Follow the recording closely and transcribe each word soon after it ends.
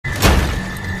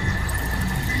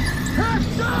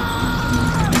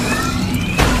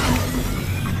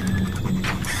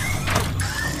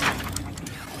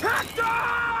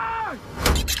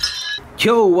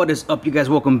Yo, what is up, you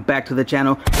guys? Welcome back to the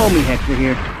channel. Homie Hector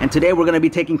here, and today we're going to be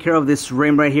taking care of this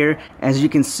rim right here. As you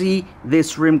can see,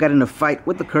 this rim got in a fight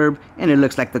with the curb, and it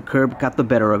looks like the curb got the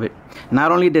better of it.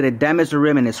 Not only did it damage the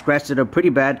rim and it scratched it up pretty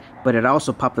bad, but it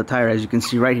also popped the tire, as you can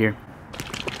see right here.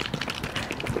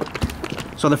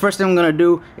 So the first thing I'm going to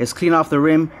do is clean off the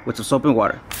rim with some soap and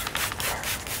water.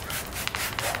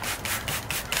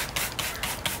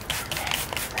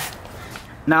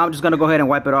 Now I'm just going to go ahead and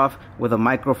wipe it off with a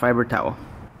microfiber towel.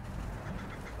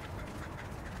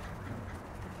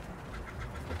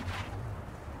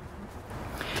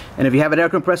 And if you have an air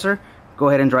compressor, go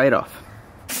ahead and dry it off.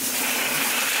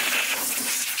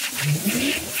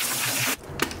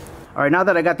 Alright, now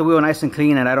that I got the wheel nice and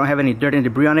clean and I don't have any dirt and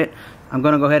debris on it, I'm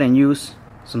going to go ahead and use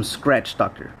some scratch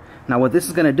doctor. Now what this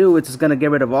is going to do is it's going to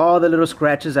get rid of all the little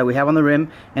scratches that we have on the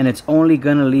rim, and it's only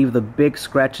going to leave the big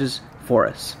scratches for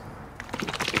us.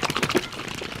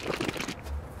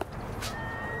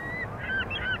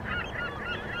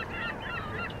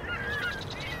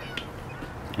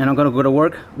 And I'm going to go to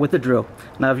work with the drill.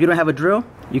 Now if you don't have a drill,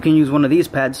 you can use one of these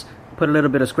pads, put a little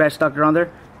bit of scratch doctor on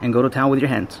there, and go to town with your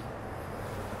hands.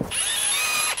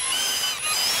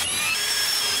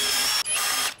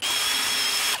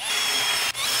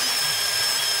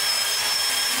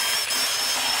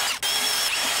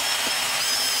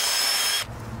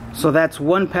 So that's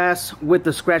one pass with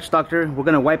the scratch doctor. We're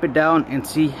going to wipe it down and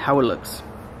see how it looks.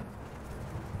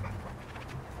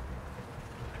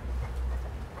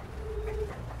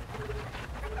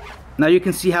 Now you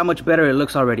can see how much better it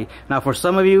looks already. Now for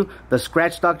some of you, the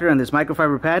scratch doctor and this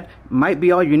microfiber pad might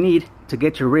be all you need to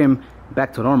get your rim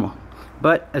back to normal.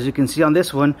 But as you can see on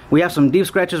this one, we have some deep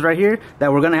scratches right here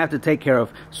that we're going to have to take care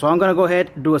of. So I'm going to go ahead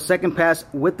and do a second pass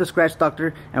with the scratch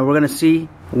doctor, and we're going to see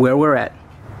where we're at.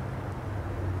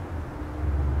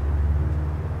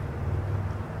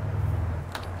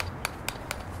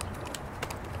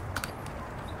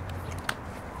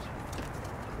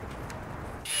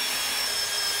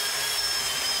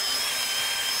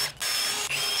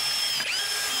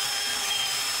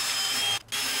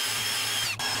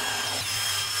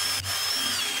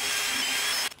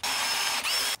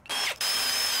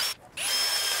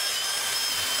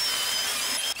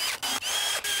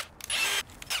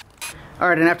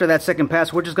 Alright, and after that second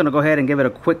pass, we're just going to go ahead and give it a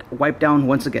quick wipe down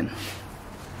once again.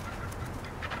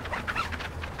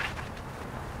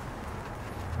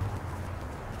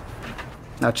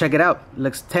 Now check it out. It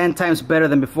looks 10 times better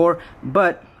than before,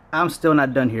 but I'm still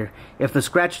not done here. If the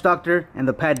scratch doctor and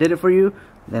the pad did it for you,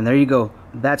 then there you go.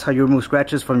 That's how you remove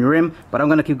scratches from your rim, but I'm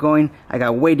going to keep going. I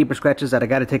got way deeper scratches that I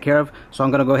got to take care of, so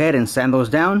I'm going to go ahead and sand those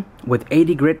down with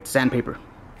 80 grit sandpaper.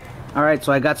 Alright,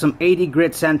 so I got some 80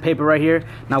 grit sandpaper right here.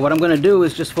 Now what I'm going to do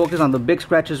is just focus on the big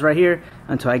scratches right here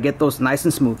until I get those nice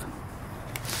and smooth.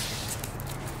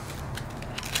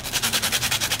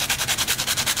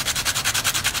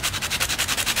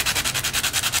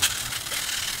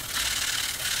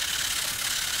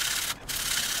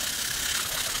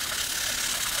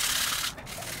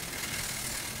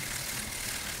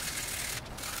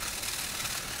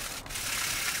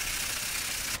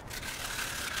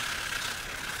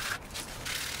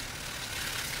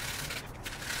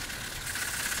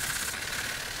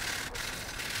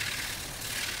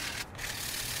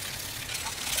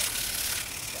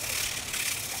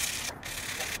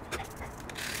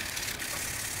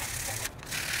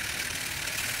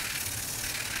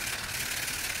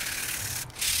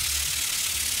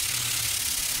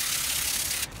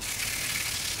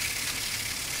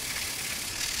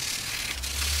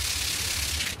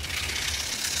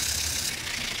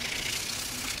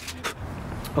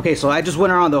 Okay, so I just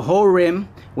went around the whole rim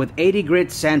with 80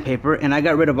 grit sandpaper, and I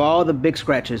got rid of all the big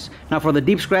scratches. Now for the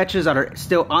deep scratches that are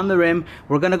still on the rim,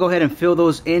 we're going to go ahead and fill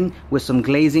those in with some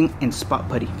glazing and spot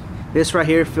putty. This right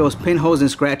here fills pinholes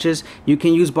and scratches. You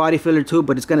can use body filler too,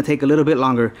 but it's going to take a little bit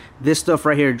longer. This stuff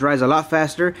right here dries a lot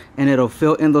faster, and it'll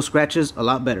fill in those scratches a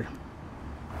lot better.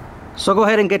 So go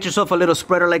ahead and get yourself a little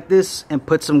spreader like this and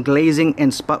put some glazing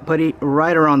and spot putty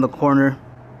right around the corner,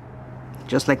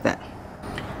 just like that.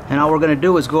 And all we're going to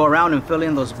do is go around and fill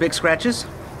in those big scratches.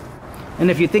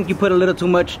 And if you think you put a little too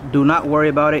much, do not worry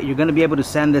about it. You're going to be able to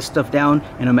sand this stuff down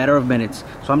in a matter of minutes.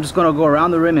 So I'm just going to go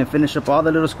around the rim and finish up all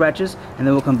the little scratches, and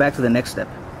then we'll come back to the next step.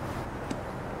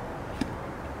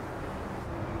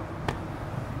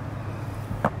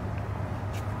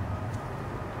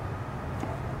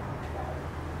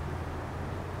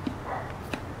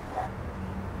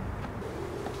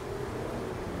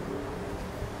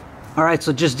 Alright,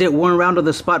 so just did one round of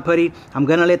the spot putty. I'm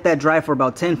going to let that dry for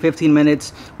about 10-15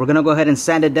 minutes. We're going to go ahead and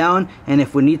sand it down, and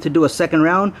if we need to do a second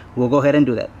round, we'll go ahead and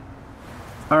do that.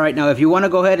 Alright, now if you want to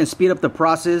go ahead and speed up the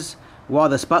process while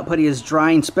the spot putty is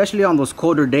drying, especially on those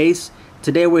colder days,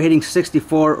 today we're hitting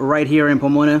 64 right here in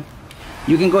Pomona.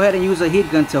 You can go ahead and use a heat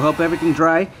gun to help everything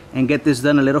dry and get this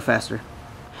done a little faster.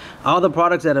 All the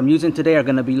products that I'm using today are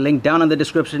going to be linked down in the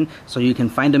description so you can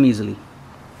find them easily.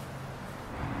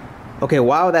 Okay,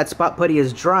 while that spot putty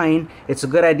is drying, it's a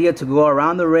good idea to go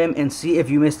around the rim and see if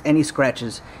you missed any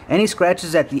scratches. Any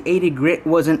scratches that the 80 grit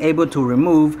wasn't able to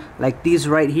remove, like these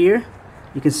right here.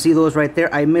 You can see those right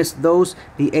there. I missed those.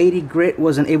 The 80 grit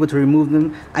wasn't able to remove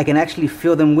them. I can actually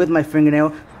feel them with my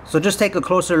fingernail. So just take a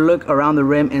closer look around the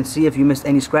rim and see if you missed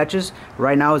any scratches.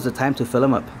 Right now is the time to fill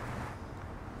them up.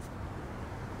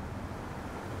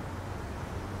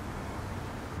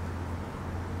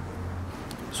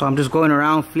 So I'm just going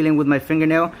around feeling with my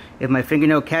fingernail. If my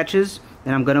fingernail catches,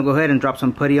 then I'm gonna go ahead and drop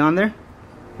some putty on there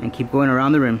and keep going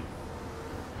around the rim.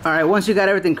 Alright, once you got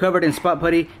everything covered in spot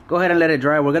putty, go ahead and let it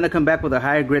dry. We're gonna come back with a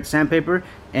higher grit sandpaper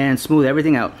and smooth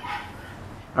everything out.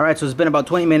 Alright, so it's been about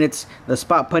 20 minutes. The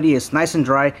spot putty is nice and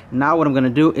dry. Now what I'm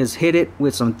gonna do is hit it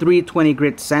with some 320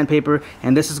 grit sandpaper,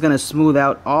 and this is gonna smooth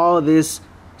out all this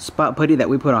spot putty that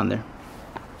we put on there.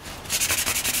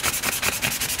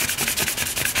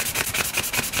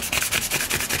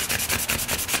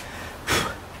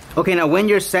 Okay, now when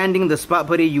you're sanding the spot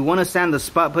putty, you want to sand the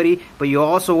spot putty, but you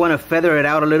also want to feather it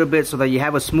out a little bit so that you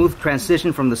have a smooth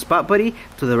transition from the spot putty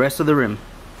to the rest of the rim.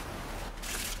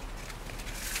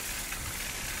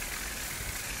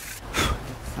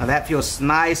 Now that feels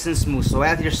nice and smooth. So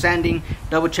after you're sanding,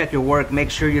 double check your work,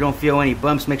 make sure you don't feel any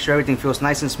bumps, make sure everything feels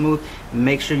nice and smooth, and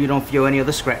make sure you don't feel any of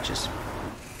the scratches.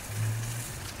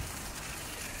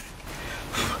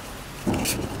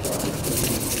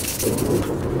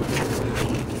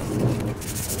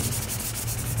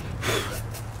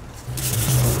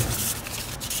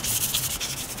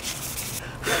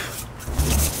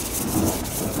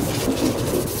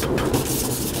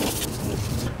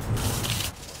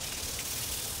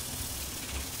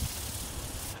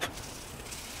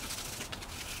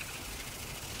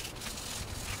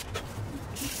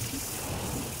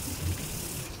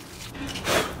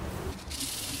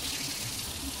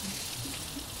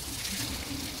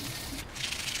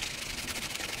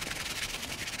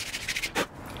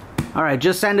 Alright,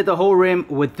 just sanded the whole rim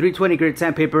with 320 grit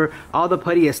sandpaper. All the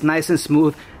putty is nice and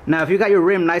smooth. Now if you got your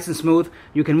rim nice and smooth,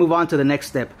 you can move on to the next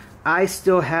step. I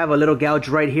still have a little gouge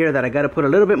right here that I got to put a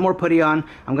little bit more putty on.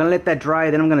 I'm going to let that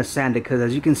dry, then I'm going to sand it, because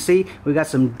as you can see, we got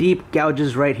some deep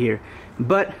gouges right here.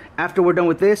 But after we're done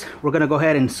with this, we're going to go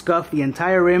ahead and scuff the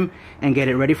entire rim and get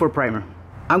it ready for primer.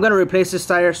 I'm going to replace this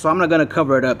tire, so I'm not going to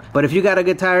cover it up. But if you got a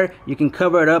good tire, you can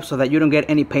cover it up so that you don't get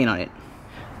any paint on it.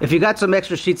 If you got some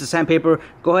extra sheets of sandpaper,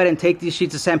 go ahead and take these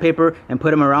sheets of sandpaper and put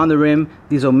them around the rim.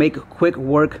 These will make quick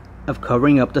work of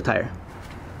covering up the tire.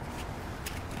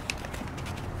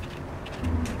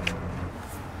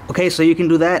 Okay, so you can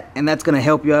do that, and that's going to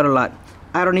help you out a lot.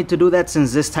 I don't need to do that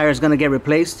since this tire is going to get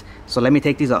replaced, so let me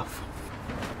take these off.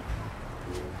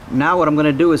 Now what I'm going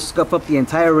to do is scuff up the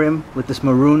entire rim with this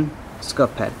maroon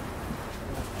scuff pad.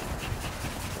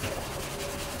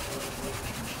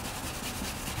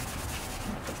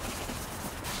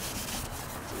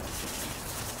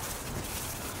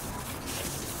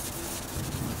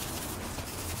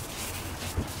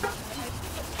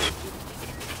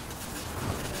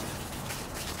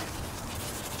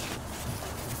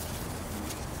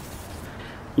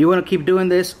 You want to keep doing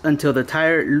this until the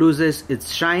tire loses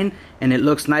its shine and it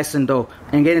looks nice and dull.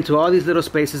 And get into all these little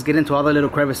spaces, get into all the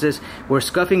little crevices. We're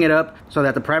scuffing it up so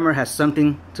that the primer has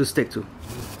something to stick to.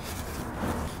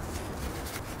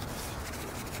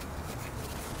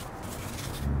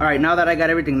 Alright, now that I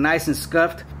got everything nice and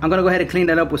scuffed, I'm going to go ahead and clean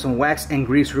that up with some wax and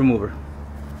grease remover.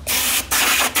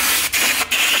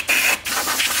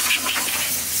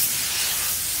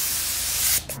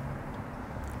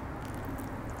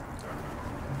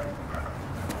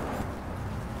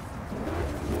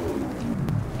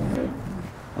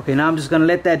 Okay, now I'm just going to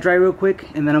let that dry real quick,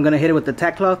 and then I'm going to hit it with the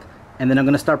tack cloth, and then I'm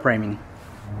going to start priming.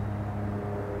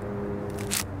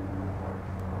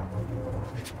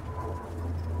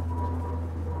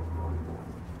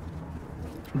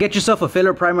 Get yourself a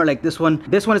filler primer like this one.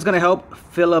 This one is going to help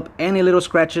fill up any little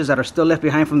scratches that are still left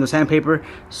behind from the sandpaper.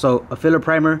 So a filler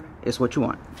primer is what you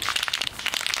want.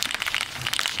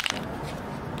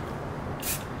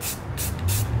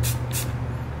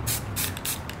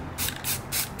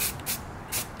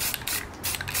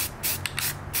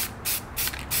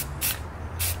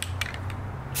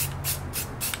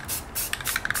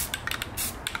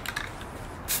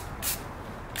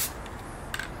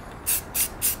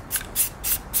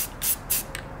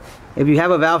 If you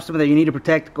have a valve stem that you need to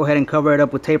protect, go ahead and cover it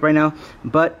up with tape right now.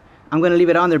 But I'm going to leave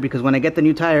it on there because when I get the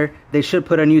new tire, they should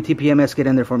put a new TPMS kit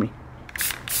in there for me.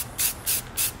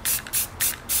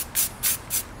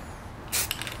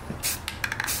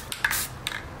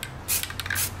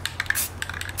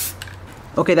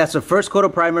 Okay, that's the first coat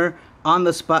of primer on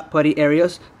the spot putty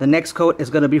areas. The next coat is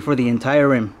going to be for the entire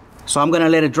rim. So I'm going to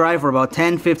let it dry for about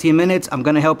 10-15 minutes. I'm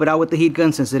going to help it out with the heat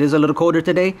gun since it is a little colder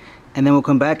today. And then we'll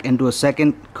come back and do a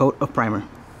second coat of primer.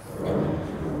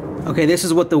 Okay, this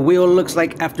is what the wheel looks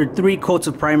like after 3 coats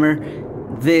of primer.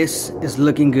 This is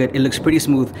looking good. It looks pretty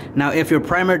smooth. Now, if your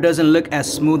primer doesn't look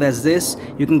as smooth as this,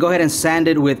 you can go ahead and sand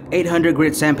it with 800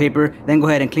 grit sandpaper. Then go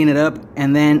ahead and clean it up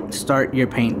and then start your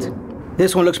paint.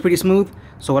 This one looks pretty smooth.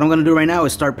 So what I'm going to do right now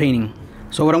is start painting.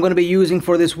 So what I'm going to be using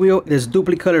for this wheel is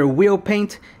dupli-color wheel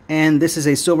paint, and this is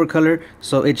a silver color,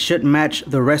 so it should match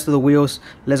the rest of the wheels.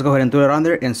 Let's go ahead and throw it on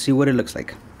there and see what it looks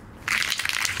like.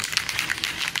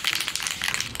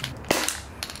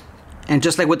 And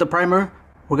just like with the primer,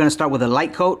 we're going to start with a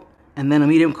light coat and then a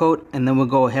medium coat, and then we'll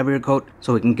go a heavier coat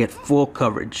so we can get full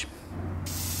coverage.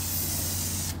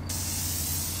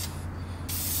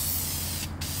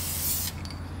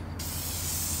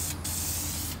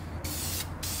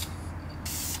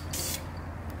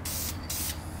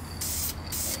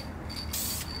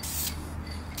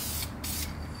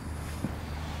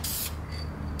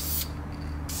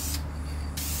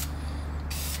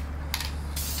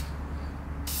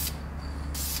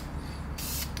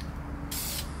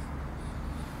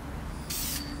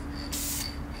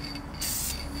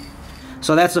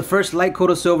 So that's the first light coat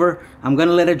of silver. I'm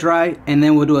gonna let it dry and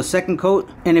then we'll do a second coat,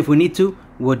 and if we need to,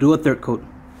 we'll do a third coat.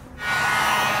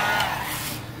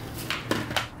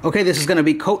 Okay, this is gonna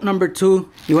be coat number 2.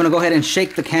 You wanna go ahead and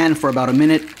shake the can for about a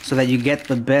minute so that you get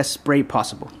the best spray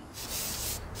possible.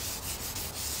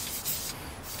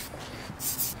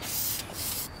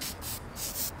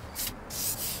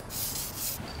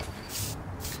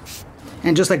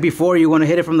 And just like before, you wanna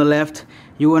hit it from the left,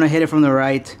 you wanna hit it from the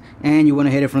right, and you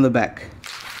wanna hit it from the back.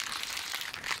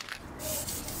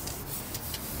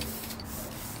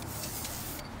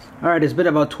 Alright, it's been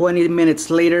about 20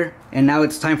 minutes later, and now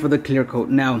it's time for the clear coat.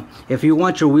 Now, if you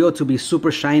want your wheel to be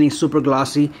super shiny, super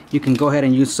glossy, you can go ahead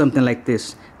and use something like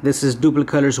this. This is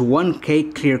Dupli-Color's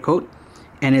 1K clear coat,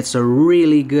 and it's a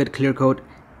really good clear coat.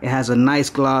 It has a nice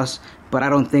gloss, but I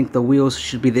don't think the wheels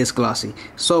should be this glossy.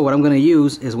 So what I'm going to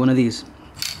use is one of these.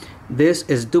 This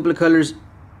is Dupli-Color's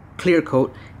clear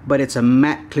coat, but it's a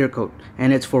matte clear coat,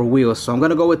 and it's for wheels. So I'm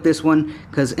gonna go with this one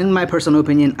because in my personal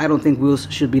opinion, I don't think wheels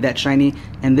should be that shiny,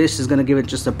 and this is gonna give it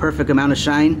just a perfect amount of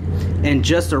shine and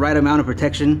just the right amount of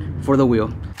protection for the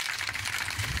wheel.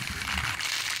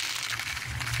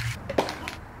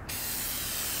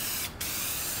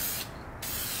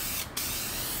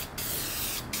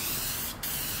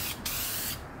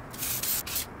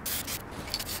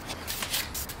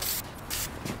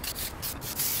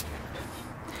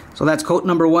 So that's coat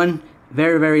number 1,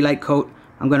 very, very light coat.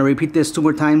 I'm gonna repeat this 2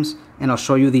 more times and I'll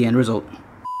show you the end result.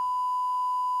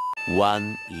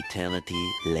 One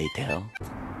eternity later.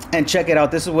 And check it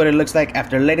out, this is what it looks like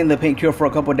after letting the paint cure for a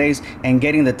couple days and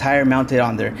getting the tire mounted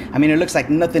on there. I mean, it looks like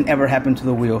nothing ever happened to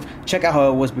the wheel. Check out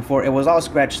how it was before. It was all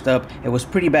scratched up, it was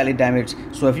pretty badly damaged.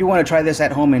 So if you want to try this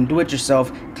at home and do it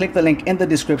yourself, click the link in the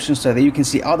description so that you can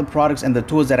see all the products and the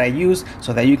tools that I use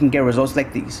so that you can get results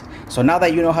like these. So now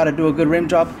that you know how to do a good rim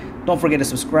job, don't forget to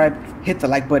subscribe, hit the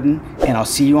like button, and I'll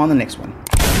see you on the next one.